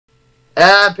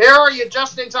Perry, you're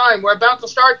just in time. We're about to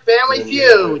start Family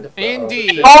Feud.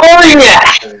 Indeed. Oh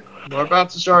yeah! We're about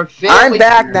to start Family Feud. I'm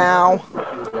back now.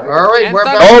 Alright, we're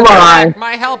about Oh my!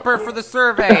 My helper for the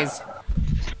surveys.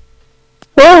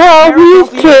 What have you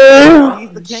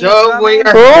two? So we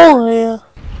are. Oh yeah.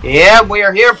 Yeah, we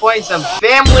are here playing some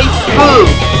Family Feud.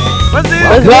 Let's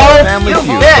go. Family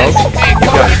Feud, folks.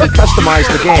 You got to customize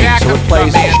the game so it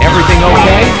plays everything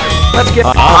okay. Let's get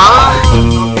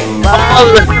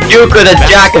Duke with a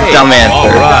jack of dumb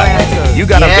answers. Alright. You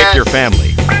gotta pick your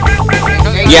family.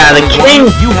 Yeah, the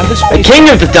king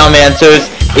of the dumb answers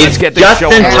is just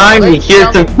in time to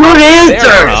hear some good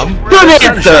answers. Good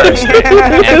answers.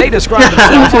 And they describe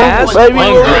themselves as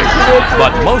hungry,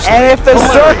 but mostly. And if the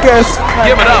circus.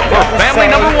 Give it up for family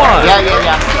number one.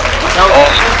 Yeah.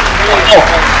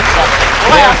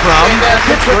 They're from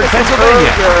Pittsburgh,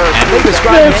 Pennsylvania, and they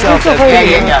describe themselves as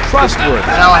being trustworthy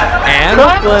and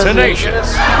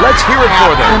tenacious. Let's hear it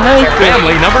for them.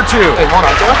 Family number two. These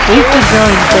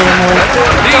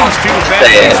two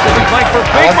families will fight for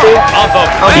paper on the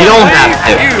Family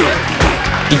Feud.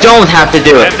 You don't have to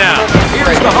do it. And now,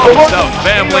 here's the host of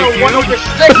Family Feud,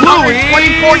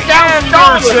 Louie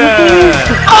Anderson.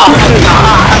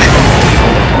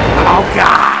 Oh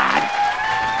God!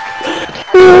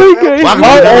 Welcome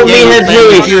to the Only his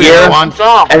Louie here,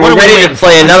 and we're ready to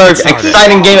play another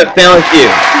exciting game at Family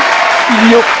Feud.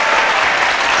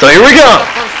 So here we go.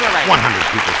 100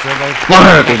 people surveyed.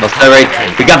 100 people surveyed.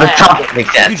 We got the top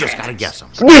makes sense. You just gotta guess them.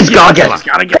 We just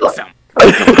gotta guess them.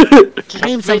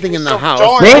 Name something in the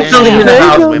house. Name something in the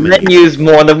house men use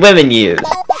more than women use.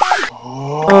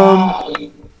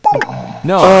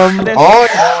 No. Oh,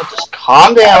 just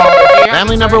calm down.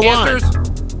 Family number one.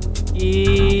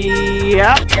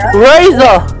 Yeah.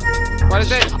 Razor. What is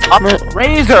it?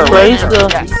 Razor. I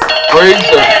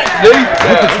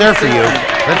hope it's there for you.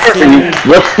 Let's see.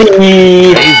 Let's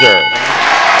see. Razor.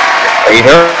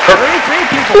 Three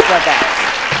people said that.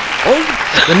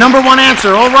 The number one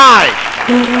answer. All right.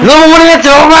 Number one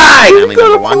answer. All right. Family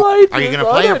number one. Are you gonna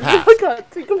play or pass?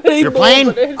 You're playing?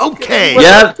 Okay.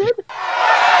 Yep.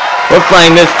 We're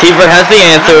playing this. Keeper has the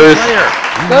answers.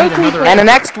 And the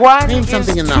next one. Name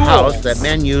something in the house that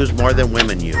men use more than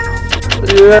women use.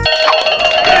 Yeah.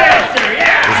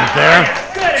 Isn't there?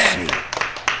 Let's see.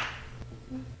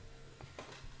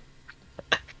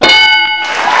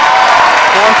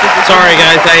 Sorry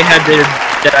guys, I had to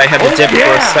dip for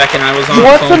a second. I was on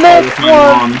What's the the phone call next with my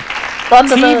one? mom.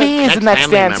 TV is the next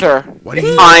family answer. member. What do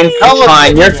you Fine.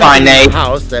 Fine. You're fine, Nate.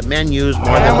 House that men use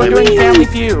more than We're women. doing Family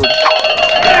Feud.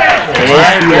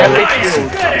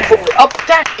 Oh,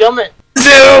 dadgummit.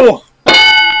 Zoo!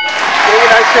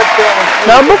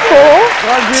 Number 4.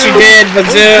 She did, the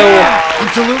zoo!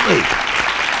 Absolutely.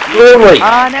 Louie.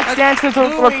 Next answer is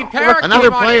Louie, Parrot, Another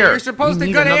come on player. here. You're supposed We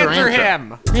to need good another answer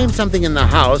answer. him. Name something in the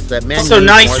house that men So use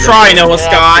nice more than try, women. Noah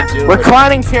Scott.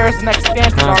 Reclining chair is the next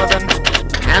answer, Donovan.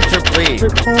 Answer, please.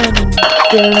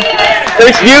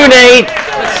 It's you, Nate.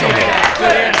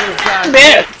 Good answers,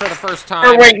 Man. for the first Oh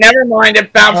time. wait, never mind.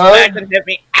 It bounced back and hit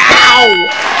me. Ow!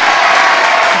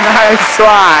 Nice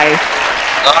try.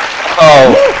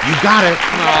 Oh. You got it.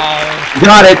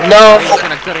 Got it. No. That's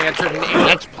been a good answer.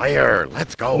 Next player.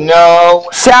 Let's go. No.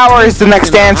 Shower is the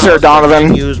next answer, Men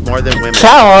Donovan. use more than women.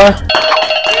 Shower.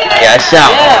 Yeah,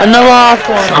 shower. And the last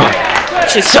one.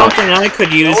 Which is something I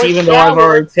could use, even though I've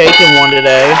already taken one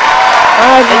today.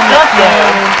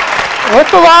 What's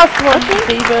the last one,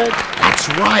 David? That's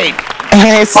right.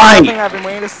 And it's Fine. something I've been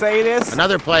waiting to say this.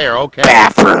 Another player. Okay.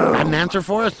 Bathroom. Have an answer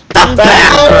for us? The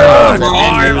bathroom. That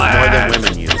men use more than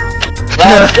women use.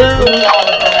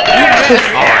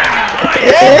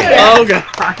 Oh god.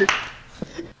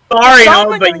 Sorry,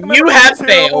 Noah, but you have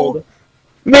failed.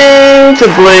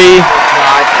 Miserably.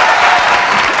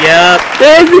 Yep.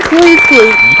 Basically.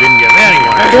 You didn't give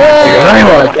anyone. I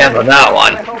want to cancel that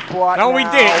one. No, we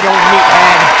didn't, you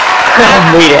meathead.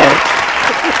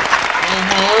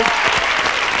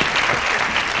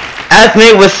 As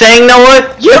Nate was saying,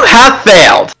 Noah, you have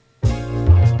failed.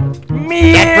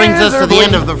 That brings us to the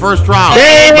end of the first round.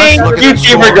 Thank Let's look you, at the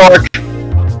Keeper score. Dork.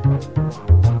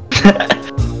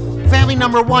 Family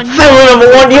number one. Family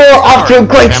number one, you're off to a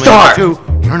great Family start. number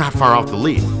two, you're not far off the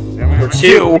lead. Number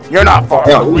two. You're not far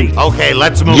Yeah. from the lead. Okay,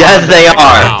 let's move Yes, on. they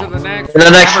are. To the next. In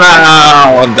the next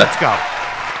round. Let's go.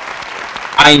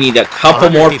 I need a couple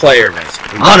more players.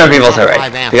 100 people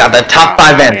surveyed. We got the top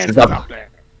 5 answers up.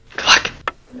 Click.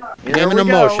 Name an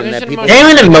emotion that people Name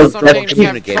an emotion Some that names people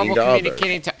have trouble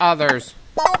communicating to others.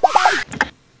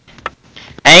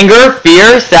 Anger,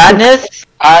 fear, sadness.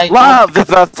 Love is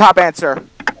the top answer.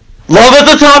 Love is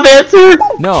the top answer.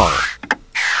 No.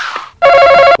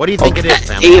 What do you think it is,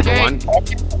 family number one?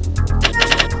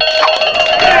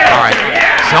 Alright,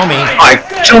 show me. Alright,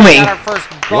 show me. Got our first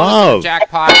bonus Love.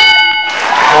 jackpot.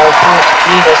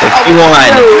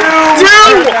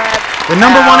 The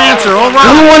number one answer, Number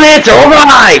alright. one answer,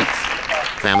 alright.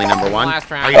 Family number one. Last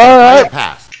round. Are you gonna play or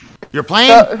pass? You're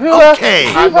playing?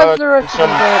 Okay. Sadness.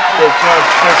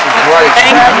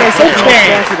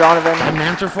 Have an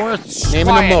answer for us? Name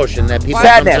an Quiet. emotion that people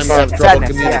Sadness. sometimes have trouble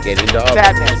Sadness, communicating to others.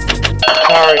 Sadness.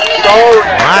 Alright.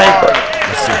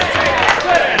 Let's see what's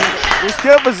on We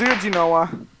still have a Zuji, Noah.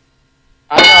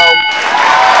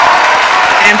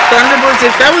 And Thunderbirds,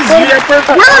 if that was you,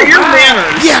 where are your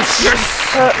manners? Yes!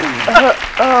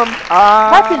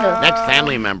 Next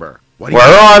family member. What do you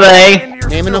Where are they?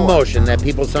 Name an emotion that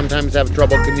people sometimes have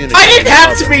trouble communicating. I didn't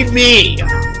have to be me!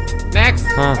 Next.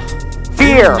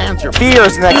 Fear. Fear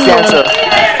is the next answer.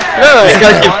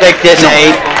 Because you picked it,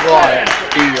 Nate.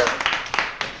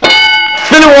 It's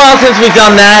been a while since we've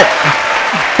done that.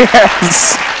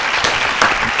 Yes.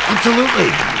 Absolutely.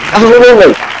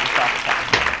 Absolutely.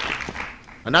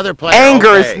 Another player. Anger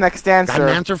okay. is the next Got an answer.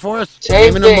 answer for us?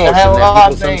 Same Name an thing. I emotion have a that lot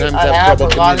people of things. sometimes I have have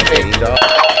trouble a lot of communicating to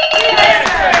others.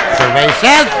 Survey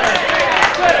says.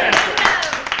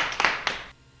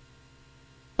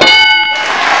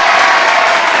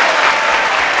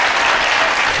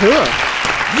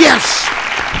 Yes!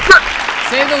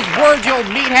 Say those words, you old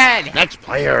meathead. Next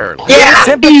player. Yeah.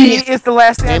 Sympathy is the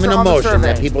last Name answer an on the emotion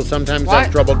that survey. people sometimes What?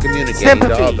 have trouble communicating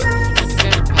Sympathy. to others.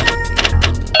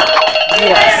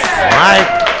 Yes.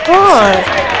 Alright.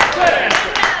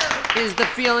 Is the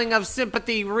feeling of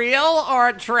sympathy real or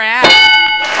a trap?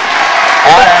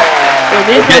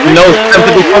 Get no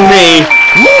sympathy from me.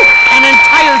 An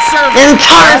entire survey.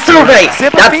 Entire survey. That's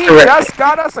Sympathy correct. just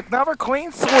got us another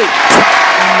clean sweep.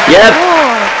 Yep.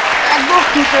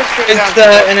 Is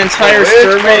an entire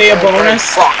survey a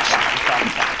bonus?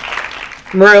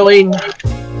 Really?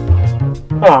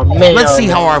 Oh man. Let's see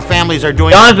how our families are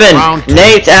doing. Donovan, Round two.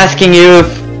 Nate's asking you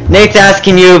if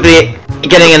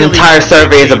getting an entire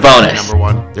survey is a bonus. Number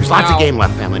one. There's lots of No. game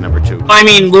left, family number two. I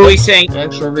mean, Louis saying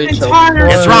It's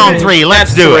round three.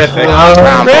 Let's do it. terrific.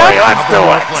 Round three. Let's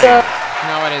do it.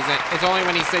 No, it isn't. It's only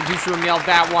when he said you should have nailed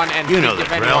that one and You know the give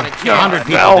drill. anyone a 100 chance.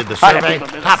 people did the survey.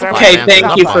 Top five Okay, answers thank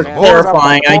up you on for the board.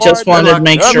 clarifying. I just wanted to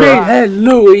make sure.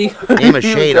 Louis. Name a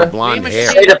shade of blonde Name a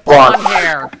hair. shade of blonde. blonde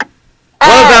hair.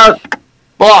 What about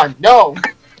Blonde. No.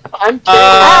 I'm kidding.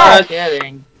 I'm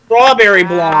kidding. Strawberry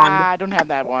blonde. I don't have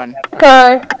that one. You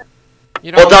well,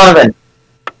 know Donovan?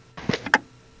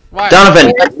 what?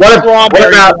 Donovan, what Strawberry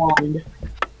about blonde.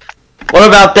 what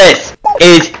about this?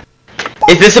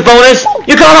 Is this a bonus?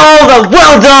 You got all of them.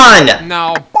 Well done.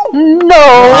 No.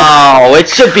 Oh, it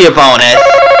should be a bonus.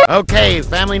 Okay,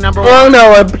 family number I one. don't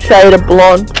know a shade of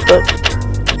blonde, but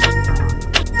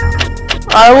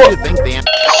I What do will. you think the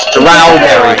answer?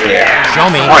 Strawberry. Show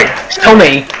me. Alright, show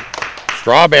me.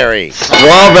 Strawberry.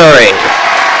 Strawberry.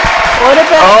 What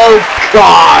about? Oh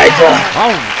God.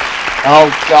 Oh, Oh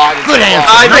God. it's good answer.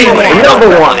 I think Number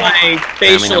one. my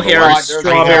facial Family hair number is one.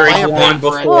 strawberry Are you blonde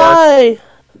gonna play? before. Why?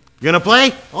 You gonna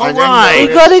play? All I didn't right. You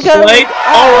gotta go. Wait,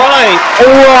 alright.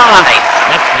 Alright.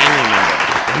 Next family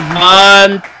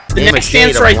member. The Name a next shade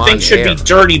answer of I think blonde should be hair.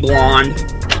 dirty blonde.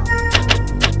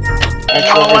 No, I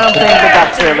don't think that got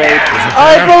surveyed.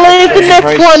 I believe the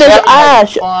next one is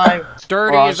Ash.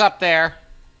 Dirty Frost. is up there.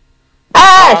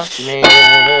 Ash. Alright.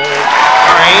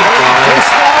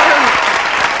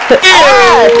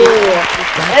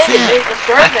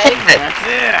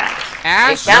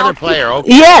 Ash? Another player. Okay.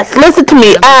 Yes, listen to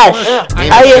me, Ash.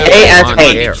 Name I- a shade of Hey, blonde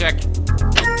hey. hair. Check.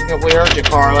 We heard you,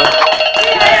 Carla.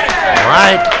 All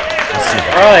right. Let's see.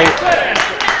 Alright.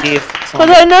 But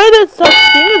I know there's such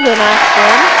thing as an Ash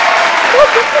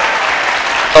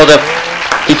Told him.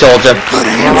 He told you. Good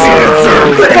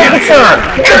answer. Good answer.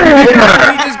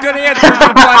 He just good answer, you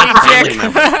bloody chick.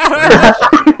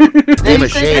 Name a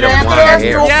shade of blonde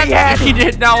hair. Yeah, he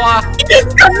did, Noah.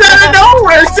 It comes out of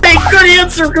nowhere saying good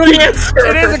answer, good answer.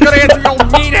 It is a good answer, you old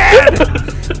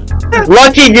meathead.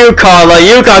 Lucky you, Carla.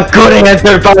 You got good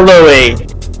answer by Louis.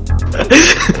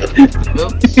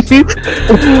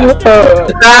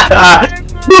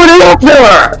 Good answer.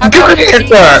 Good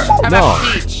answer. How No. about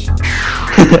peach?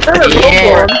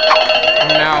 Yeah.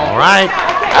 No. All right.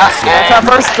 That's our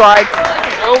first strike.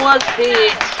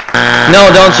 No,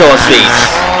 don't show us speech.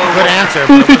 Good answer,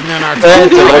 but it wasn't in our Good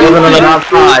answer. We're living on the top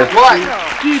five.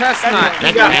 Chestnut.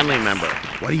 Next family member.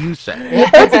 What do you say?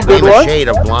 That's a good Name a one. shade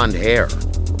of blonde hair.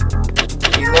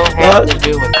 You don't have to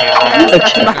do it now.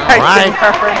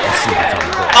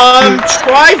 All right.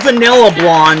 Try vanilla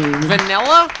blonde.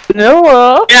 Vanilla?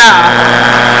 Noah.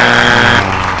 Yeah.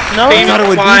 No. I thought it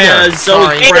would be there.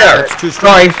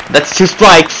 Sorry, that's 2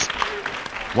 strikes.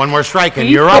 One more strike and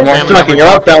you're up. One more strike and you're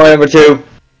up, family number 2.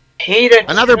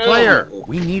 Another player.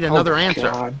 We need another answer.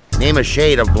 God. Name a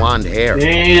shade of blonde hair.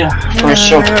 Vanilla.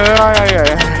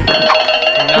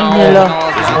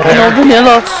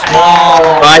 Vanilla.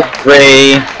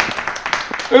 5-3.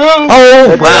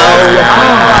 Oh, wow.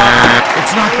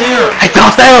 It's not there. I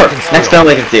thought there. Next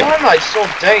family can steal. Why am I so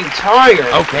dang tired?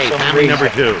 Okay, family number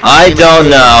 2. I don't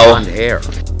know. Blonde hair.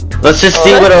 Let's just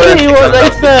see what Let's see what they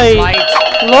say. Light.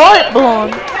 Light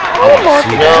blonde. Oh my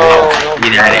god.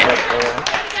 Get at it.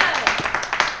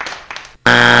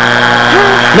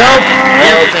 Nope.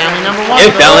 Family number 1.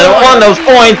 It fell in 1, those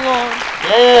points.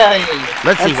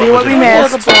 Let's see what we we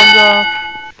missed. missed.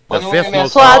 The 5th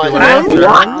most Platinum. popular answer.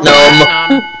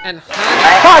 Platinum. And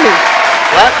Honey.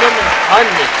 Platinum and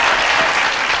honey.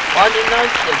 Why didn't I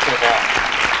think of that?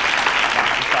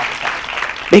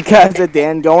 Because it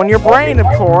didn't go in your brain, of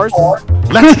course.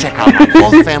 Let's check out what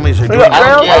both families are doing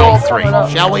on round 3,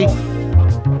 shall we?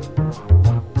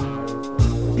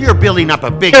 You're building up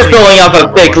a big You're lead. building up a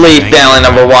big lead, family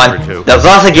number 1. There's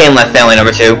lots of game left, family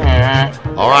number 2.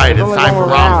 Alright, it's time for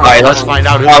round 4. Alright, let's find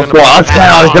out who's Oh, going to cool. Let's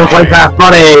play Fast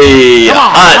Money. Come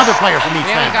on, another Us. player from each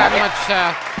we haven't got family. much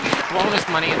bonus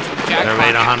money into the There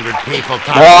ain't jackpot. 100 people Oh,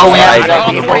 talking.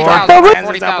 yeah.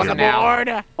 40,000 now.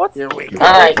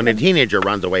 Alright. When a teenager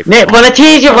runs away from When a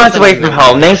teenager runs away from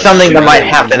home, name something that might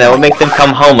happen that will make them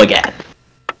come home again.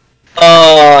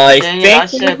 I I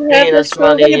said penis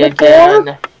money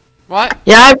again. What?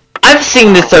 Yeah, I've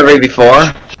seen this survey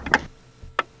before.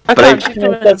 But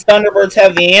the Thunderbirds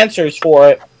have the answers for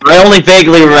it. I only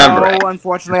vaguely remember it. No,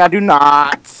 unfortunately, I do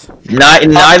not.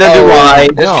 Neither do I.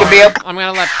 This could be a... I'm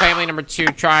gonna let family number 2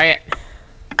 try it.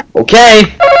 Okay.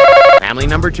 family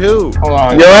number 2. Hold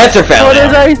on. Your answer, What family.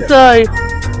 did I say?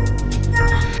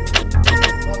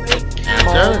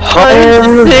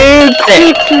 Homesick. Let's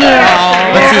see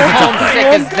if homesick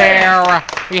is there.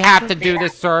 We have to do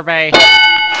this survey.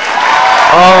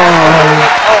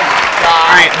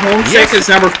 Alright, Homesick is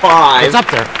number 5. It's up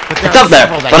there. But It's up there,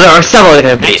 but there are several that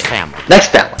can be. Next family. Next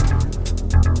family.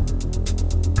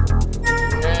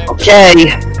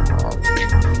 Okay.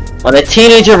 When a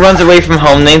teenager runs away from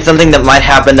home, name something that might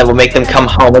happen that will make them come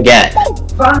home again.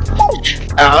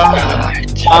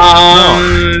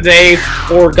 They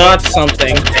forgot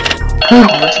something.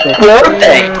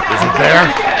 Birthday. Is it there?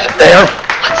 There.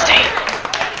 Let's see.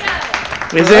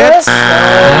 Is it?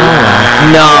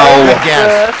 No. Good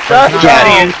guess. That's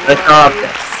not.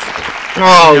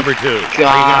 Oh, Number 2. Are you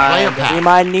gonna play or pass? We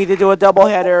might need to do a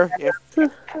doubleheader.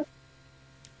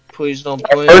 please don't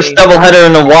play. First doubleheader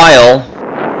in a while.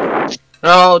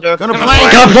 No, they're Gonna play.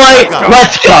 Gonna play.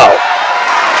 Let's go.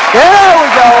 There we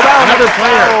go. Another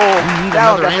player. We need That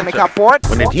another was definitely answer. cut for it.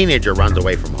 When a teenager runs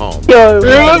away from home, Yo.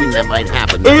 something that might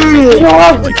happen.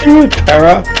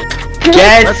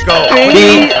 Get Let's go.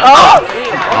 beat up.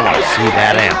 I want to see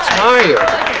that answer.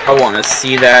 I want to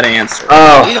see that answer.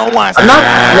 Oh. You don't want to I'm not.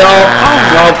 No.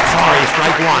 No. Sorry,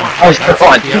 strike 1. Oh, it's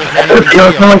fun.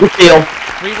 You're going to steal.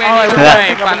 We win either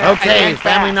way, but Okay,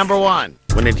 family number 1.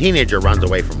 When a teenager runs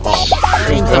away from home,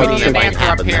 name something that might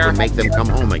happen that would make them come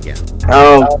home again.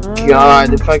 Oh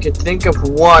God! If I could think of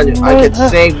one, I could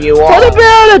save you all. What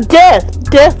about a death?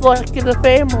 Death like in the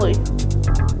family.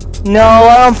 No,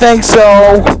 I don't think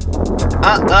so.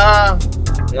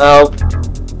 No.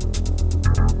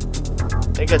 I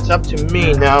think it's up to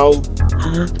me now.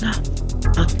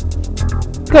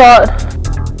 God.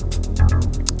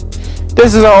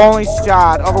 This is our only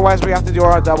shot. Otherwise, we have to do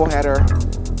our doubleheader.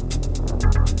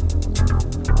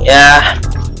 Yeah.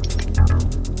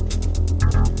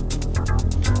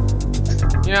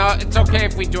 you know, it's okay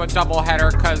if we do a double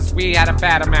header because we had a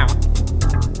bad amount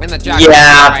in the jackpot.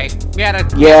 Yeah. Right? We had a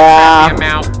Yeah.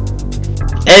 amount,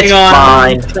 It's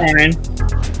fine.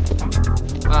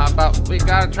 but we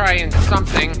gotta try in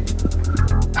something.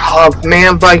 Oh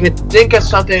man, if I could think of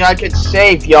something I could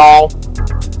save y'all.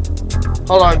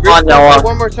 Hold on, Come on, Noah.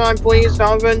 one more time, please,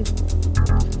 Alvin.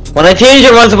 When a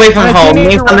teenager runs away from home,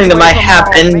 name something that might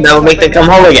happen that will make them come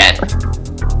home again.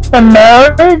 A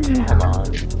marriage?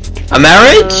 A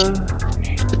marriage?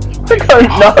 I don't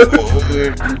know.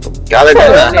 Gotta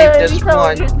Yeah. save this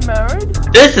one. Get married?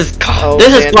 This is Oh,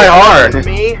 this is man, quite that's hard.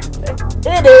 Me?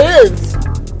 It is.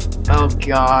 Oh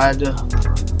God.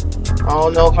 I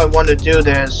don't know if I want to do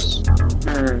this.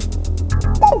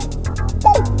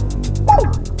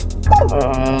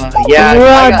 Yeah, I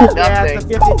got Yeah, nothing. it's a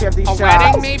 50-50 A shot.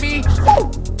 wedding, maybe?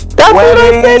 That's what I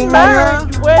said, Wedding.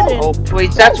 marriage. Wedding. Oh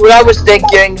please, that's what I was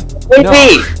thinking.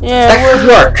 Maybe. Yeah, That could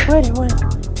work. wedding.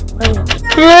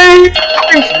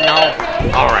 No.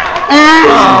 All right.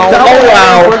 Oh,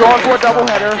 wow. We're going for a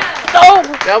doubleheader.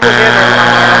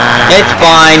 It's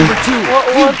fine.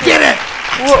 You did it!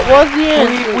 What was the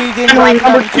answer? We didn't Family like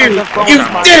number 2. You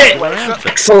did it!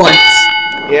 Excellent.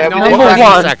 Yeah, No, we what did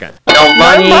was that. Second. No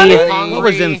money. What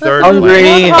was in third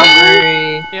Hungry.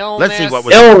 Illness, Let's see what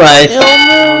was Illness.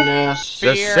 Illness.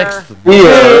 the fear. sixth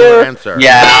Fear. answer.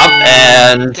 Yeah,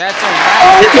 and That's a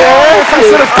wrap. Yes, I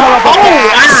should have come up with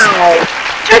that.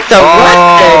 just a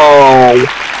record.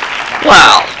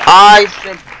 Wow. I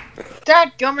said,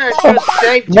 dadgummit, I should have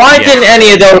saved you. Why didn't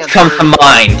any of those come to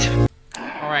mind?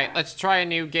 Alright, let's try a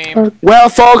new game. Well,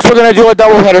 folks, we're gonna do a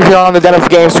doubleheader here on the Den of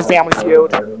Games for Family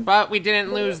Feud. But we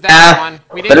didn't lose that one.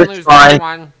 We but didn't it's lose fine. that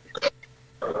one.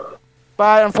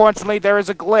 But unfortunately, there is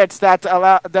a glitch that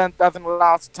doesn't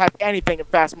allow us to type anything in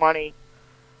Fast Money.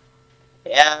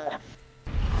 Yeah.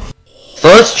 So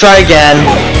let's try again.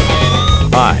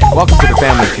 Hi, welcome to the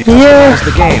Family Feud. Yeah. It's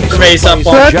the game. Raise up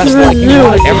on That's Just like you new.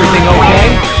 want everything okay?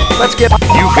 Let's get...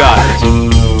 You got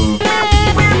it.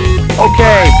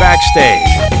 Okay, backstage.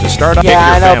 To start off, Yeah,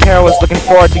 I your know family. Kara was looking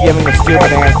forward to giving a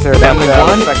stupid answer. Family but,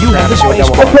 one, looks like you we're have the gonna do a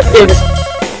space doubleheader.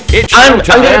 It's I'm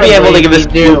showtime. gonna be able to give this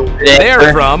They're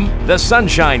answer. from the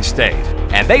Sunshine State,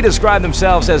 and they describe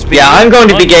themselves as being... Yeah, I'm going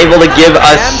to be able to give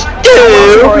a stupid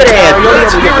Kara, you'll be answer.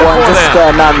 able to get one, just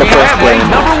not in the first Family game.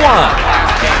 number one.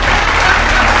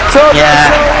 So, Yeah.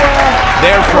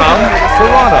 They're from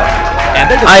Toronto, and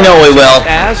they I know we will.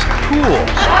 as cool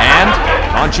and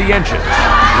conscientious.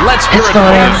 Let's hear It's it for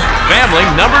fine. family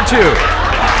number two.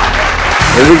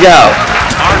 Here we go.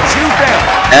 Our two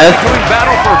families F doing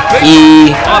battle for big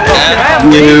E on the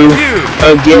Family U Feud.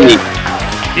 again.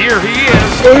 Here he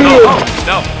is, the host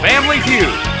of Family Feud,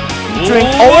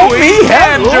 Louis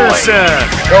Anderson.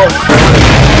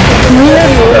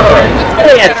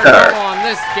 Good answer. On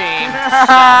this game,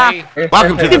 shall we?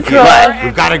 Welcome to the Feud.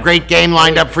 We've got a great game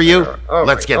lined up for you.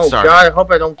 Let's get started. Oh God, I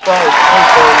hope I don't fall asleep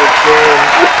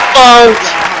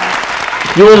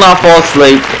Oh, you will not fall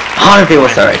asleep. 100 people,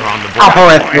 sorry. I'll fall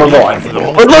asleep.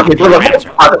 We're looking for the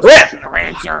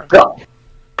Answer. Go.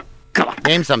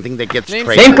 Name something that gets Name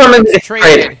traded. Name permanent is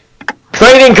trading.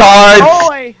 Trading cards.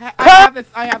 Oh, I have this.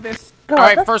 I have this.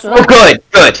 Alright, first Oh, one. good,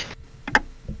 good.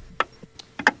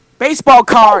 Baseball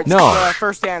cards. No. The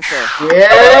first answer.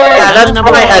 Yeah, that's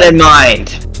what I had in mind.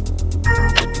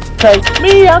 Take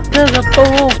me out to the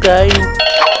ball game.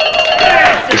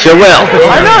 You sure will.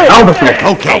 I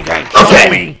know. Okay. Okay.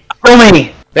 Okay. Show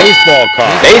me. Baseball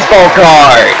card. Baseball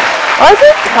card. I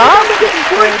think Tom's getting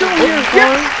points over here,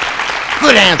 boy.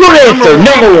 Good answer. Good answer.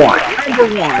 Number one.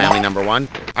 Family number one.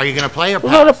 Are you gonna play or We're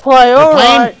gonna pass? play, Playing?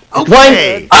 alright.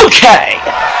 Okay. Okay.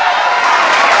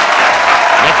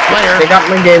 Next player. They got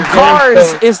my game.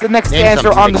 Cars is the next Name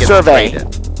answer something on that the gets survey.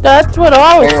 traded. That's what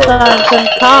I was thinking.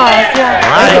 Cars, yeah.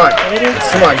 All right.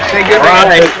 Come on, say good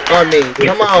answer on me.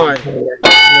 Come on.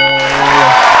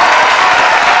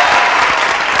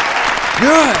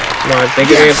 Good. Come on, say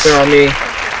good answer on me.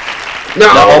 No.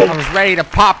 I was ready to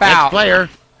pop Next out. player.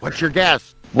 What's your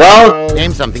guess? Well,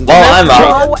 Name something. well, I'm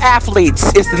up. Pro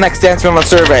athletes is the next answer on the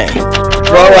survey.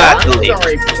 Pro athlete.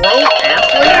 Sorry, pro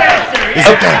athlete? Is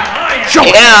it there? Show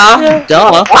it. Yeah.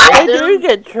 Duh. They do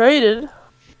get traded.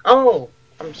 Oh,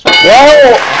 I'm sorry.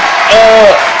 Well,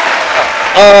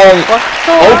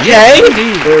 okay.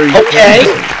 Okay.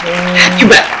 You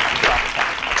bet.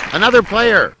 Another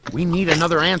player. We need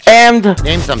another answer. And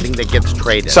Name something that gets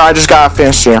traded. so I just got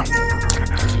finished here.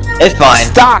 It's fine.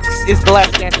 Stocks is the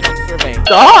last answer on the survey.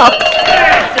 Stop.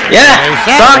 Yeah.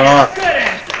 Stop.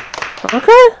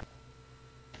 Okay.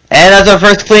 And that's our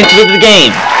first clean sweep of the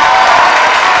game.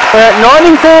 We're at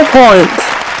 94 points.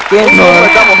 Game's over,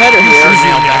 a doubleheader here.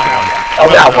 Oh,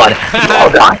 that one. Oh,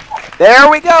 God. There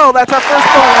we go. That's our first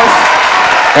bonus.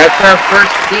 That's our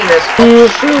first penis.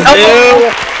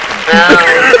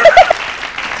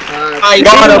 I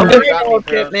got him.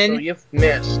 So you've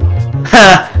missed.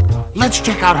 Let's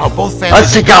check out how both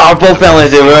Let's families. check out our both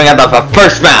families here. We're going to have the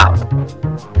first round.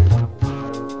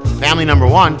 Family number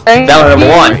one. Family number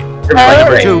one.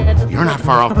 Number two. You're not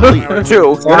far off the lead.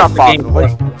 Two. You're not far from the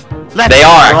lead. They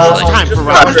are. It's time for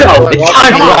round two. No, it's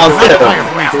time Come for on, round one two. player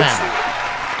for each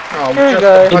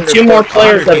family. Two more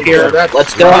players up here.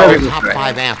 Let's go. Top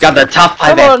five answers. Got the top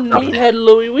five Come on, answers. meathead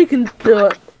Louie, we can do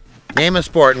it. Name a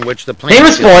sport in which the plane. Name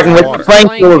a sport in which the playing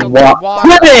field is water.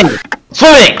 Swimming!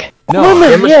 Swimming!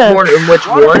 Women, yeah. In which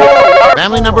one?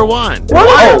 Family number one.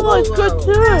 Water polo's good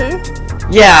too.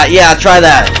 Yeah, try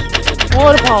that.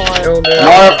 Water polo.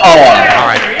 Water polo. All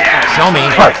right. Show me.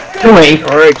 Show me.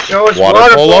 Alright, show us Water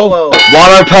water polo? polo.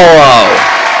 Water polo.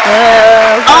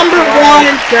 Number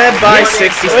one said by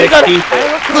 60.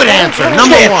 Good answer.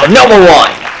 Number one. Number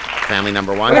one. family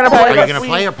number one. We're gonna play Are you this. gonna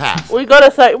play or pass? We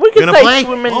gotta say, we can Gonna say play?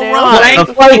 swimming All now. right.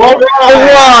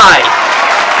 Alright!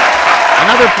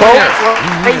 Another player.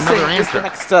 We need Racing another is the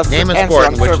answer. next Name a answer sport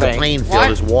on in which the survey. playing field What?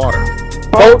 is water.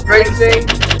 Boat racing.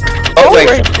 Oh, wait.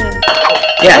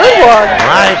 Yeah. Good one.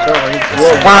 Right.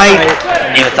 Right.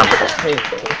 Name it something.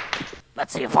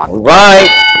 Let's see if I can. Right.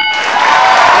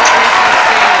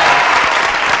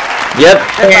 Yep.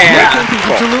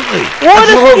 Absolutely. What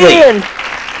a Absolutely. skin.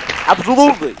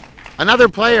 Absolutely. Another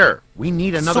player. We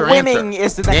need another Swimming answer.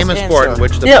 is the next Name a sport in answer.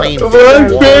 which the Yeah. playing field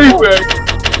is water.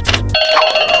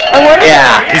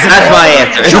 Yeah, that's my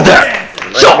answer. Is there?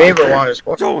 My favorite one is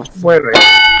swimming. So it's swimming.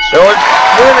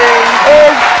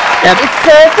 It's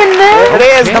surfing now. It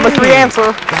is number 3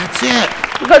 answer. That's it.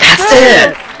 That's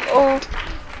it. Oh,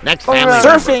 Next family Alright.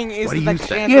 member. Surfing is What the do you next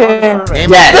say? answer on Yeah. the survey. Name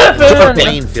Yes. a sport in which the Surfing.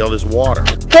 playing field is water.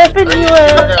 surfing you Is it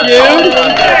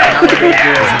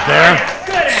there?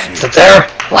 Is it there?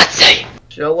 Let's see.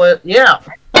 So it, yeah.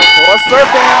 So it's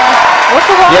surfing. What's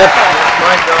the wrong? Yep.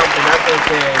 My job, and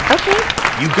that's okay.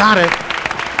 You got it.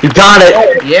 You got it.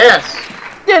 Yes.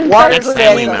 Water Next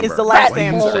family skiing member. is the last What do you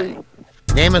answer. say?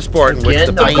 Name a sport in which the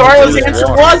Again? playing Carlos' field is answer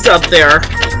water. was up there.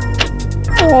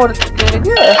 Water skiing,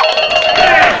 yeah.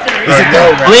 Is it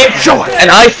there? Clean Show us.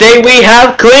 And I say we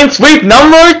have clean sweep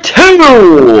number 2.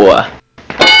 Number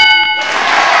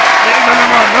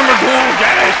 2,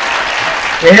 get it.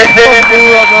 You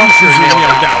sure nailed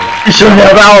it down. You should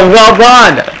have our well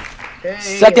done.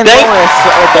 Second Thank- bonus.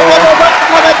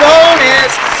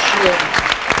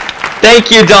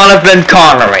 Thank you, Donovan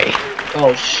Connery.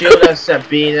 Oh shoot, that's a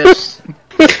Venus.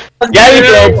 Yeah, you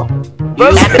did.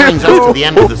 That brings us to the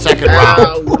end of the second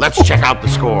round. Let's check out the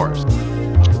scores.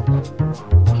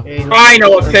 I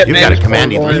know a You've got a Pittman.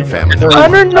 commanding lead, family. I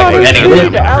don't know. Okay, It's anyway.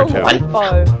 good.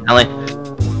 Oh. Ellen.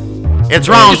 It's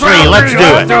round 3. Let's do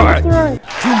it. That's right.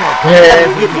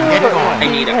 I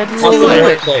need a couple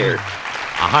more players.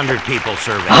 100 people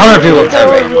surveyed. 100 people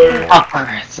surveyed.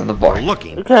 It's on the We're board.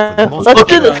 looking for Okay, the most let's do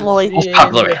popular. this, Lloyd. Most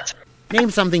popular answer. Name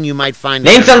something you might find.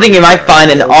 Name something you might find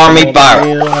in an army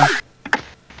barrel.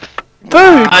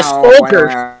 Food. A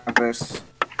soldier.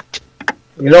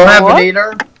 You don't have What? an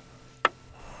eater?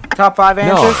 Top 5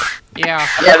 answers. Yeah.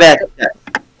 Yeah, man.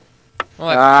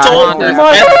 Look, Soldier.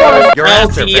 Wanda. Your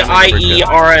answer, family member two.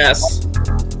 L-T-I-E-R-S.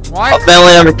 What?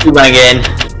 Family number 2 again.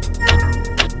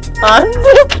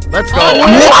 Let's go.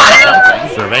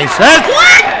 Survey says.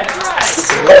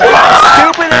 Stupid.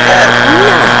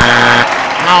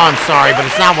 No, I'm sorry, but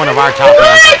it's not one of our top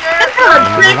answers.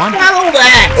 Number 1. Follow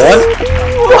that.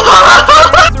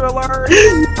 Answer alert.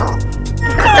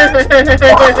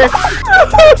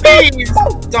 Please,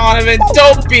 Donovan,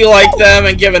 don't be like them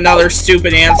and give another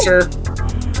stupid answer.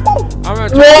 I'm gonna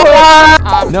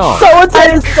try. No. So it's a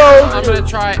I'm gonna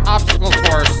try obstacle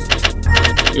course.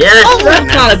 Yes. Oh,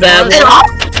 that's not a bad one.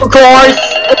 Of course.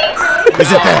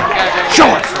 Is it there? Show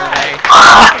us.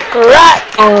 rat.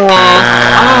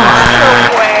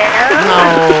 No.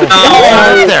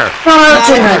 There. Let's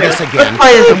try this again.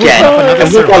 Try this again.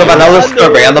 And we've got another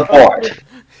survey on the board.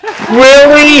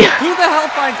 Really? Who the hell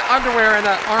finds underwear in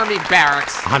an army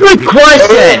barracks? 100 Good people.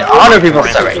 question. 100 people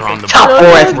Answers surveyed. are on the Top board.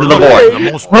 4 answers on the board.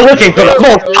 We're looking for the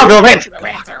most popular answer.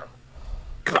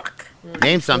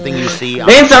 Name something you see on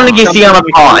Name something you see on a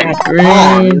pond.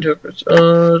 Green,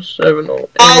 708.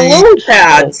 Lily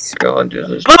pads. God, this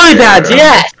is. Lily pads,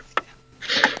 yes.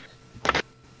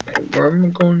 Where am I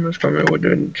going this time? We're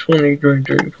doing 20,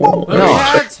 34. Lily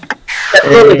pads?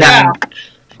 Lily pads.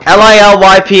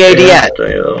 Lilypads.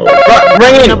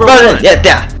 Ring in, button. Yeah,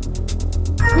 yeah.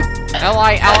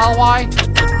 L-I-L-L-Y?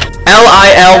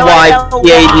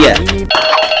 Lilypads.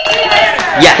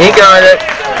 Yeah, he got it.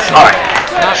 Alright.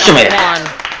 Not Show me number it. 1.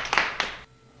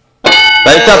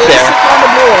 But it's up there.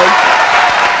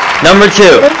 Number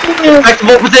 2.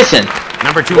 Respectable position.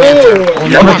 Number 2 answer. Only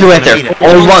Number one 2 can answer. beat it.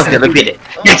 Only one's gonna beat it.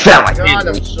 Next family. God,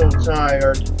 I'm so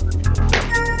tired.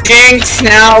 Jinx,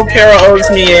 now Kara owes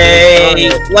me a...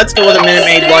 Let's go with a Minute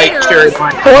Maid Light cherry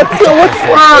pie.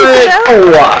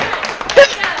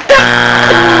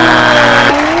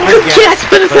 Yes,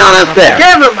 but it's not up there.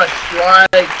 Give him a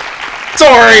strike.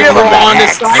 Sorry, Ron.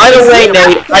 By the way,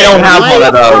 Nate, I don't have one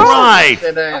of those. Right.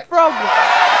 Today. What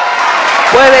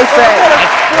did they say?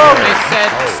 They said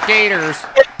skaters.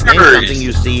 Name something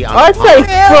you see on I the say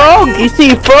pond. frog. You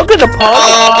see frog in the pond?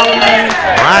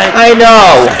 Right. I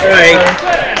know.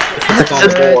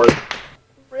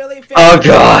 Oh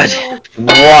God.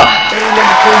 Wow.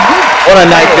 What a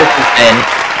night this has been.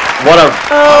 What a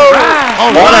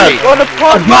What a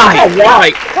pond.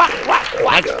 Alright.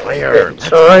 Next player.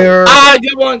 Tired. Ah,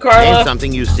 good one, Name Carla.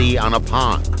 something you see on a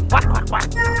pond.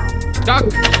 Duck.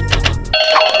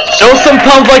 Show some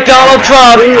pump like Donald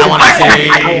Trump.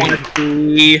 I want to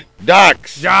see.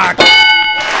 Ducks.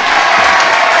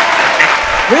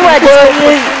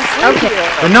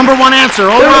 The number one answer.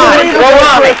 All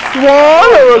right. Swan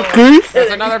or a goose?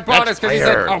 There's another bonus because he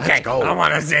said, okay, Let's go. I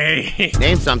want to see.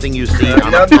 Name something you see on a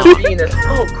Another pond. penis.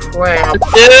 Oh crap.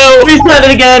 Ew, we said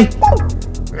it again.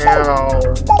 Ow.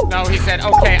 No, he said,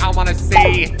 okay, I want to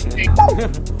see.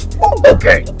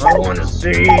 Okay, I want to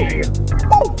see.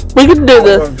 We can do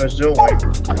this.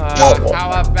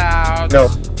 How about... No.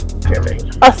 Kidding.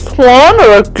 A swan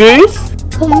or a goose?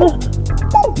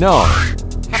 No.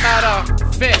 How about a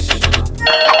fish? Is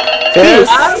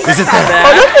it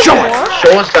that? Show it.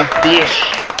 Show us the fish.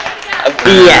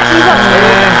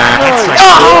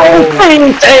 Oh,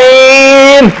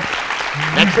 Tintin!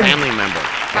 Next family member.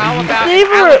 How about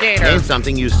Savor it. alligator? Name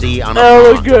something you see on a pond.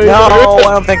 Alligator. No, I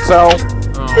don't think so.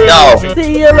 No.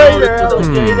 See you later,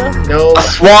 alligator. No. A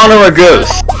swan or a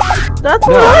goose? That's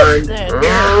what I said.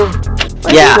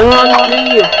 Yeah.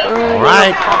 All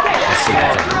right. Let's see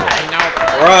what's on the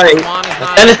board. Right.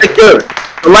 Then it's a goose.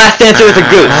 The last answer is a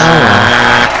goose.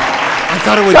 I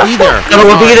thought it would be there. No, it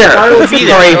will be there. Sorry.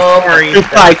 Two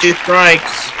strikes. 2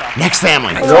 strikes. Next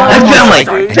family. Next family.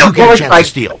 You get a chance to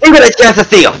steal. You get a chance to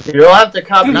steal. You'll have to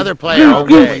copy. Another player.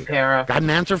 Okay, Para. Got an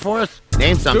answer for us?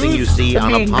 Name something you see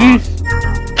on a Goose. pond.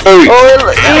 Or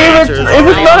if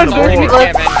it's not a goose,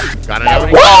 like... Kevin. Got another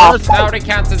What? answer? That already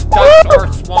counts as duck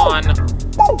or swan.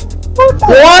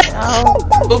 What?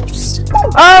 Oops.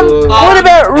 What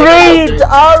about reeds?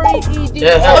 R-E-E-D?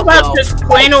 Yeah, How about just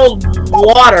plain old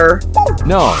water?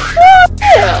 No.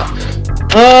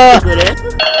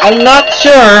 I'm not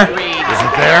sure. Is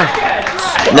it there?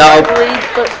 No. Reeds,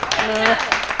 but...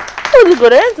 That was a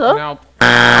good answer. Nope.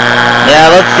 Yeah,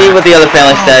 let's see what the other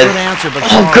family says. Good answer, but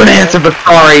Oh, good answer, but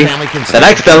sorry. The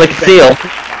next family can steal.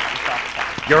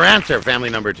 Your answer, family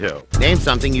number 2. Name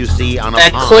something you see on a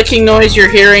That pond. clicking noise you're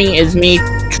hearing is me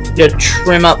to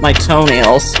trim up my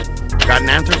toenails. Got an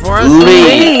answer for us?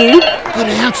 Leave. Good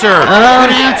answer.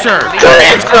 Good answer. Good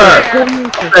answer.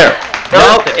 There.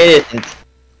 Nope, it isn't.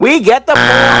 We get the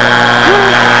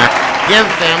Give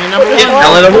family number 1.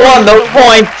 Family number 1, no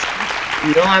points.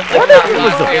 You don't have to What is copy.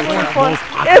 was the it? fourth most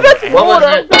If it's What was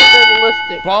water, it? it's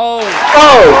realistic. Bowl.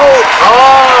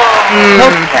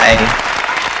 Okay.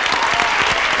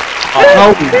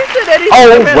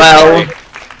 Oh, well.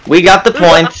 We got the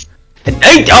points.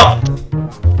 Hey, oh!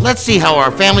 Let's see how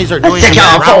our families are doing Check in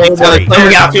out round how 3.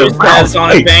 we got Two this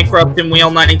on a bankrupt in Wheel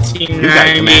You got Command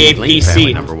 1998 Link family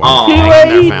PC. number 1. Aw.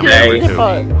 And their family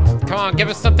number 2. Come on, give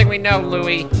us something we know,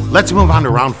 Louie. Let's move on to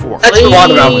round 4. Let's go on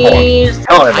to round 4. Oh, I need 2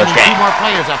 okay. more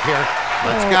players up here.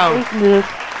 Let's go.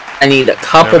 I need a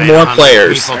couple Survey more on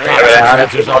players. people,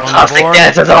 answers up on the Toxic board.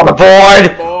 dancers on the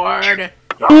board.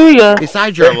 Here you go.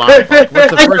 Besides your alarm clock,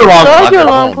 what's the Take first your alarm Start clock your at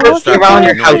alarm home. clock. Just around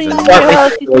your house and start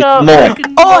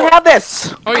making more. Oh, have this.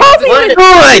 Oh, Coffee yeah, maker.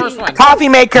 the first one. Coffee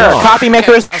maker. No. Coffee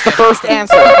maker is the first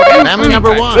answer. Family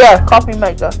number 1. Yeah, coffee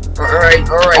maker. Alright.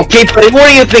 Okay, buddy, what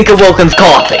do you think of Wilkins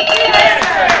coffee?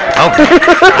 Okay.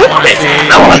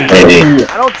 I want to see.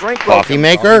 I don't drink Coffee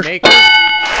maker. Maker.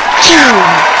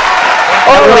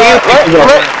 What do you think of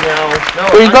Wilkins? No.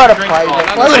 We got a drink prize. all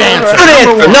that. Good answer. Good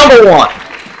answer, number 1.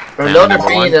 Another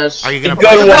Number 1. penis. Are you gonna Good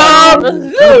play? one.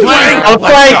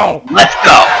 Okay, let's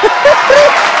go.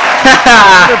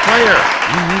 Another player.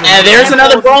 And there's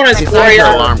another bonus for Besides you.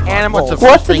 your alarm clock, Animals. what's the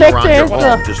What's first the thing next around your answer?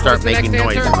 home to start What's the making next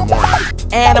noise in answer? the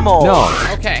morning? Animal. No.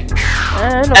 Okay.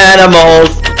 Animals,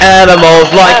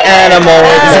 like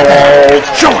animals.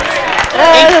 Show it.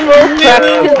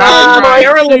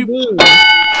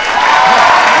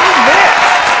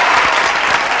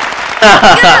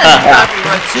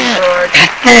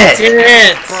 That's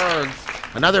it. Birds.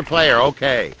 Another player,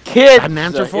 okay. Kids. Got an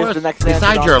answer for is us? the next answer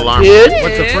Besides on your the- alarm Kids? clock,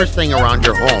 what's the first thing around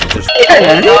your home? Just, is it I've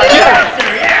there?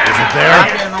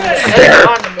 been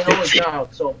on the middle of the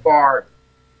job so far.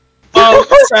 Oh,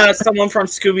 it's someone from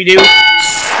Scooby-Doo.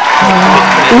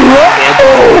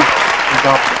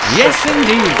 Yes,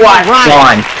 indeed. What?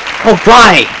 Gone. Oh,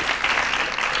 right.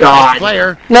 God.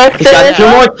 Player. Next We got two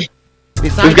more.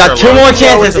 Besides We've got your 2 more alarm clock,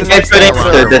 chances to what's the get first good thing around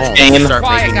answers your this home game. to start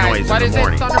Quiet, making guys. noise What in is the it,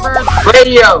 morning? Thunderbird?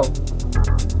 Radio.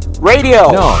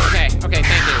 Radio. No. Okay,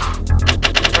 thank you.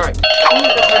 Alright.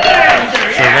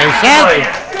 Survey said.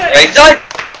 Right side.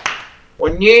 We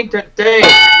need to think.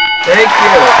 Thank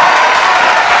you.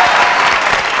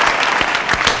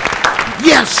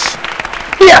 Yes!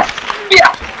 Yeah.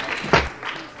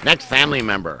 Next family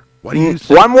member. What do you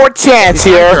say? One more chance Besides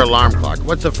your here. alarm clock,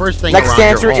 what's the first thing Next around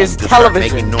answer your home is to start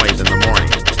television. making noise in the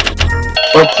morning?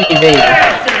 Or TV.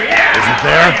 Is it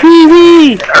there?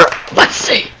 Let's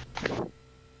see.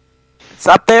 It's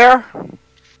up there.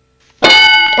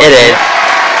 It is.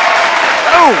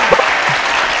 Oh.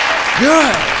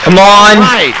 Good. Come on.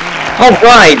 Right. All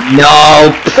right.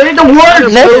 No. Say the word,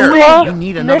 Louie. You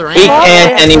need another He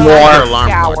can't Your anymore. alarm clock.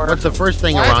 Shower. What's the first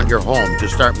thing around your home to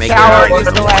start making Shower noise?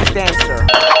 is the last answer.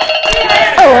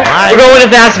 We're going to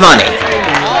fast money.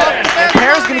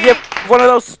 Tara's gonna give one of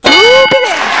those stupid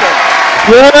answers.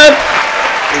 Good.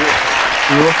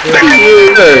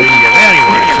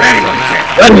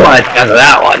 Good one because of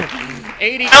that one.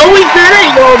 80. Oh, we did it,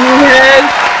 you old meathead.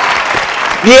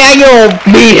 Yeah, you old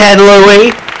meathead,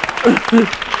 Louie.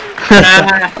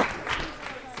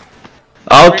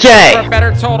 Okay. For a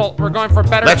better total. We're going for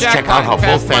better Let's check out how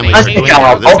both families Let's are check doing out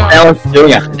how after this both round. families are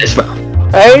doing after this round.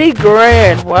 80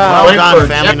 grand. Wow. Well done,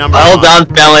 family number Well one. done,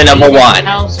 family number one.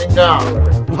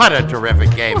 What a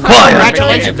terrific game. What?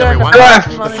 Congratulations, everyone. What?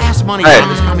 The Fast Money Hey,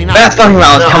 round is coming up. Fast money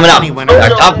round is coming up. Our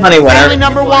top money winner. Family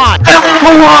number one. Family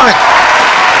number one.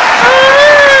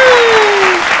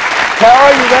 Tara,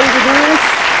 you ready to do this?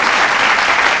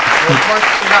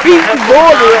 Beat the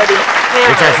board already.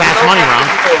 It's our Fast Money round.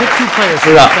 Pick two players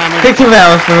from Here we your go. family. Pick two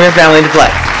families from your family to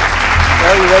play.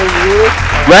 Are you ready to do this?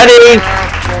 Ready?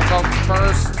 We'll go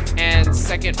first, and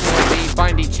second will be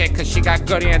Bindy Chick because she got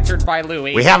good answered by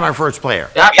Louie. We have our first player.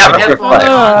 Yeah, first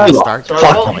player. Start.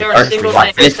 Fuck me first. We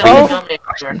want this I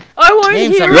want to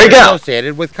Name hear something Here we go.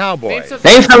 associated with cowboys.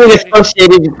 Name something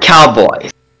associated with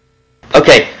cowboys.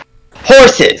 Okay.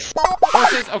 Horses.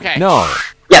 Horses? Okay. No.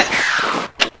 Yes.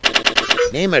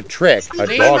 Name a trick a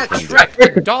Name dog a can do.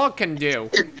 trick a dog can do.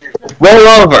 Roll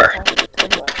over.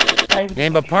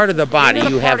 Name a part of the body Name a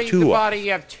you have part of the two of. body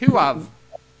you have two of.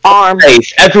 arms.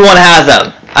 Face. Everyone has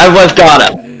them. Everyone's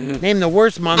got them. Name the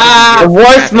worst month The of the year.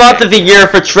 worst month of the year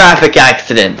for traffic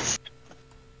accidents.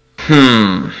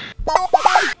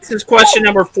 This is question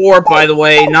number 4, by the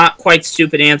way. Not quite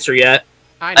stupid answer yet.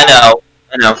 I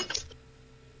know.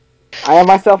 I have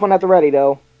my cell phone at the ready,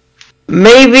 though.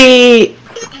 Maybe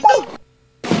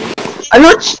I'm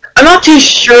not too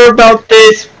sure about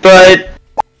this, but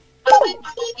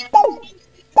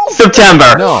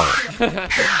September. No.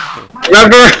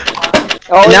 Remember?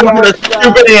 Oh, Now yeah, for the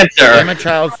stupid answer. Name a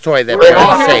child's toy that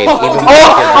parents save even when the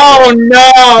Oh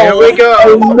no! Here we go.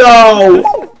 Oh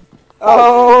no!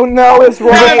 Oh no, it's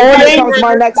wrong. Hey, Here comes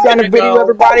my next kind of here we video, go.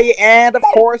 everybody. And of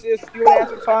course, it's student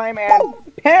answer time. And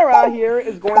Para here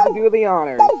is going to do the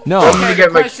honors. No. Okay, the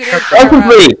question is,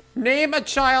 Possibly. name a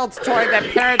child's toy that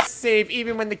parents save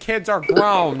even when the kids are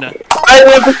grown. I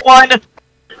live one.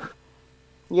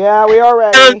 Yeah, we are I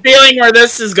have a ready. feeling where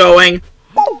this is going.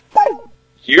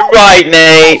 You're right,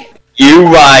 Nate. You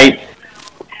right.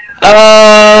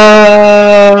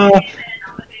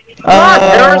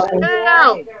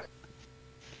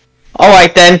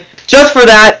 Alright then. Just for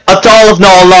that, a doll of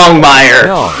Noah Longmire.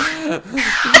 No.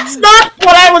 That's not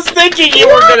what I was thinking you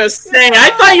were gonna say.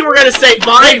 I thought you were gonna say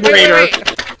vibrator.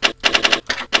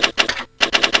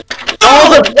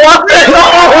 Doll of what?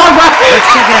 Let's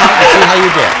check it out and see how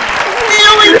you did.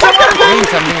 Name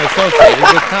something associated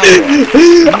with cowboys.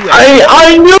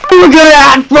 I knew you were gonna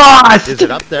act frost! Is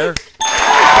it up there?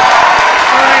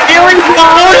 Here we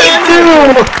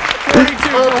go!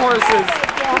 42 for horses.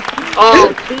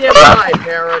 Oh, TMI,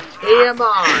 Para.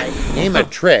 TMI. Name a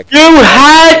trick. You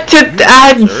had to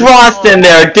add frost in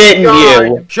there, didn't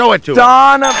you? Show it to us.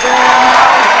 Donovan.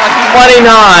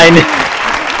 29.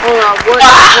 Hold on, what?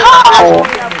 Wow!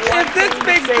 If this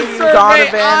makes the Say you, survey,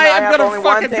 Donovan, I I am have gonna only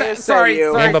one fucking thing to say sorry, to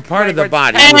you. sorry. Name a part of the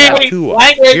body you Hey, have two of.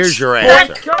 language. Here's your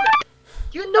answer.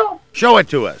 You know. Show it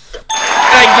to us.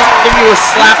 I just give you a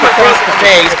slap across the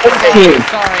face.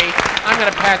 Sorry, I'm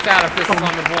gonna pass out if this is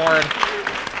on the board.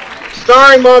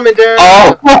 Sorry, Mom and Dad.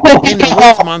 Oh! Name the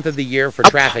worst month of the year for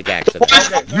traffic accidents.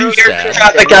 You said.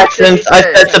 Traffic accidents, I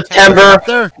said September. Up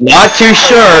there? Not too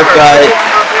sure, but...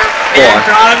 And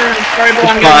Donovan, I'm sorry, but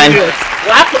I'm Fine. gonna do it.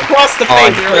 Slap across the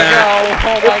Fine. face Here for we that.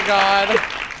 go. Oh my god.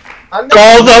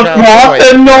 Calls of frost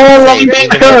and Noah Even when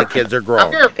the Longmire. kids are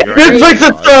grown. This makes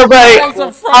a survey! Balls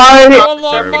of frost, I-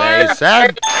 no Survey Longmire.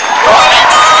 said.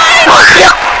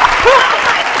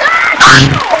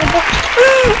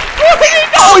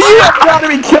 Oh, you have got to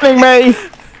be kidding me.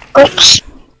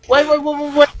 Wait.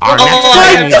 Our next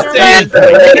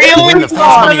contestant win the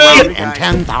Fast Money round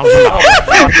and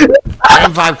 $10,000.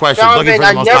 Item 5 questions looking for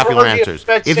the most popular answers.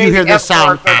 If you hear this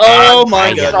sound, Oh my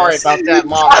I get god. Sorry about that,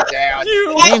 Mom and Dad.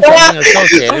 Name something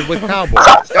associated with cowboys.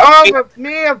 Oh,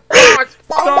 me and Fox.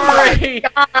 Sorry.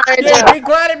 Guys. Yeah, be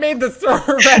glad it made the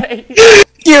survey.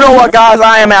 You know what, guys?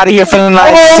 I am out of here for the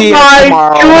night. Oh See you my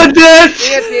tomorrow.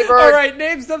 goodness! Alright,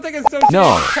 name something associated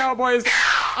with Cowboys.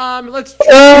 Let's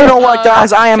You know what,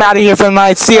 guys? I am out of here for the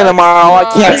night. See you tomorrow.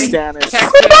 I can't stand this.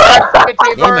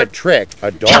 Name a trick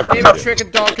a dog Name can a do. trick a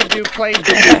dog can do. Play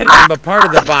dead. Name a part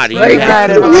of the body. Play you have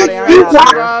dead.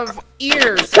 to- Of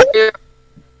ears.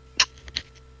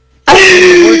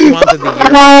 Worst month of the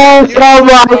year. Oh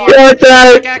my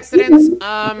goodness! Accidents.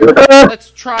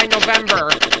 Let's try November.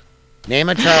 Name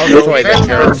a child's toy that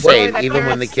parents save even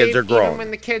when the kids are Even grown. when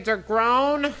the kids are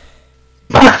grown.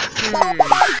 People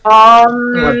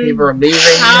are leaving.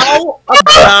 How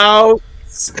about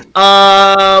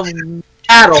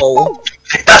rattle?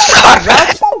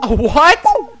 What?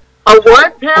 A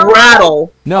what, pal?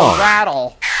 Rattle. No.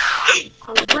 Rattle.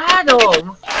 A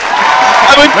rattle.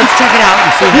 Let's check it out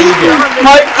and see how you do.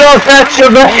 Michael, that's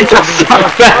your man.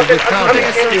 Something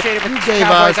associated with gave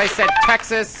Cowboys. us- I said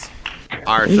Texas.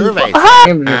 Our survey.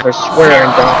 I'm for swearing,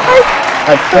 dog.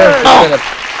 I can't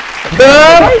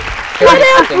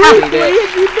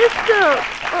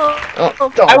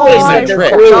I would've said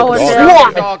trick. Dogs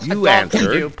You a dog can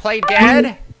answered. do. Play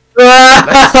dead.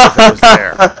 Let's see if it was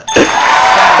there.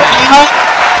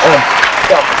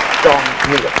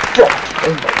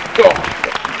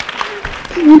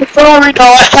 Sorry,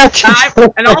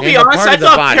 no, And I'll be Name a honest, part I of the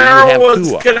thought body you Carol have was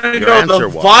two of. gonna Your go answer the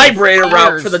was- vibrator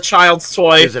route for the child's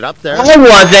toy. Is it up there? I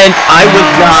wasn't. I was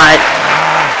not.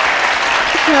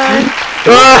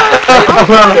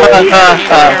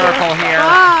 Miracle here.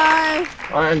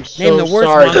 I'm so Name the worst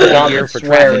sorry month of that the I'm year for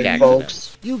swearing, traffic folks.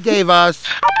 accidents. You gave us.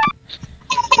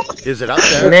 Is it up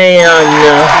there? Man,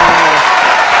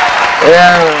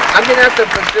 yeah, I'm gonna have to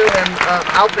pursue him.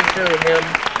 I'll pursue him.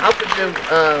 I'll pursue.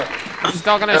 You're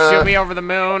still gonna shoot me over the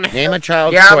moon. Name a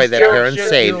child's Yeah, toy I'm that still parents shooting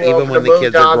save you even over when the the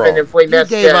kids moon, are Donovan, grown. if we You missed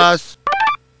gave this. us.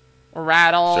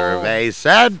 Rattle. Survey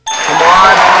said. Come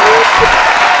on.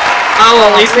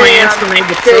 Oh, at least my answer made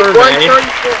the Okay, survey.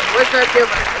 134. What's that give?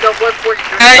 No,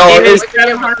 143. It is What's the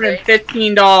difference,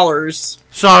 $715.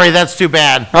 Sorry, that's too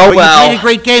bad. Oh, but well. you played a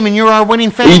great game and you're our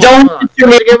winning fan. You don't get to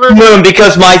me the moon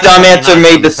because my dumb answer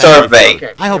made the survey.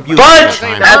 Okay. I hope you. But-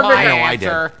 I That's know my I did.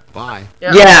 answer. Bye.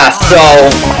 Yeah,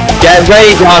 so get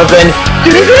ready, Donovan.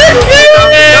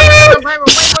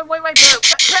 Wait,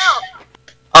 pal.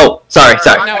 Oh, sorry.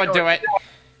 No, would do it.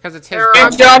 Because it's his You're You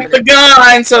up. jumped the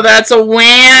gun, so that's a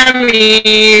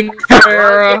whammy.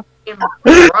 Para.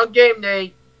 Wrong game,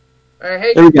 Nate. I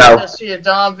hate Here we go. to see you,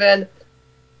 Donovan.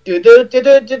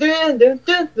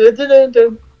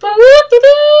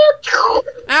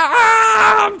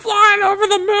 I'm flying over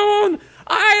the moon.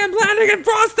 I am landing in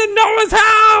Frosted Noah's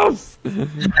house.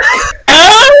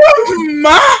 Oh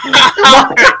my!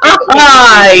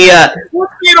 Hi. We'll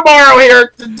see you tomorrow here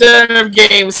at the Den of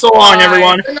Games. So long,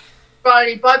 everyone.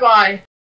 Bye bye.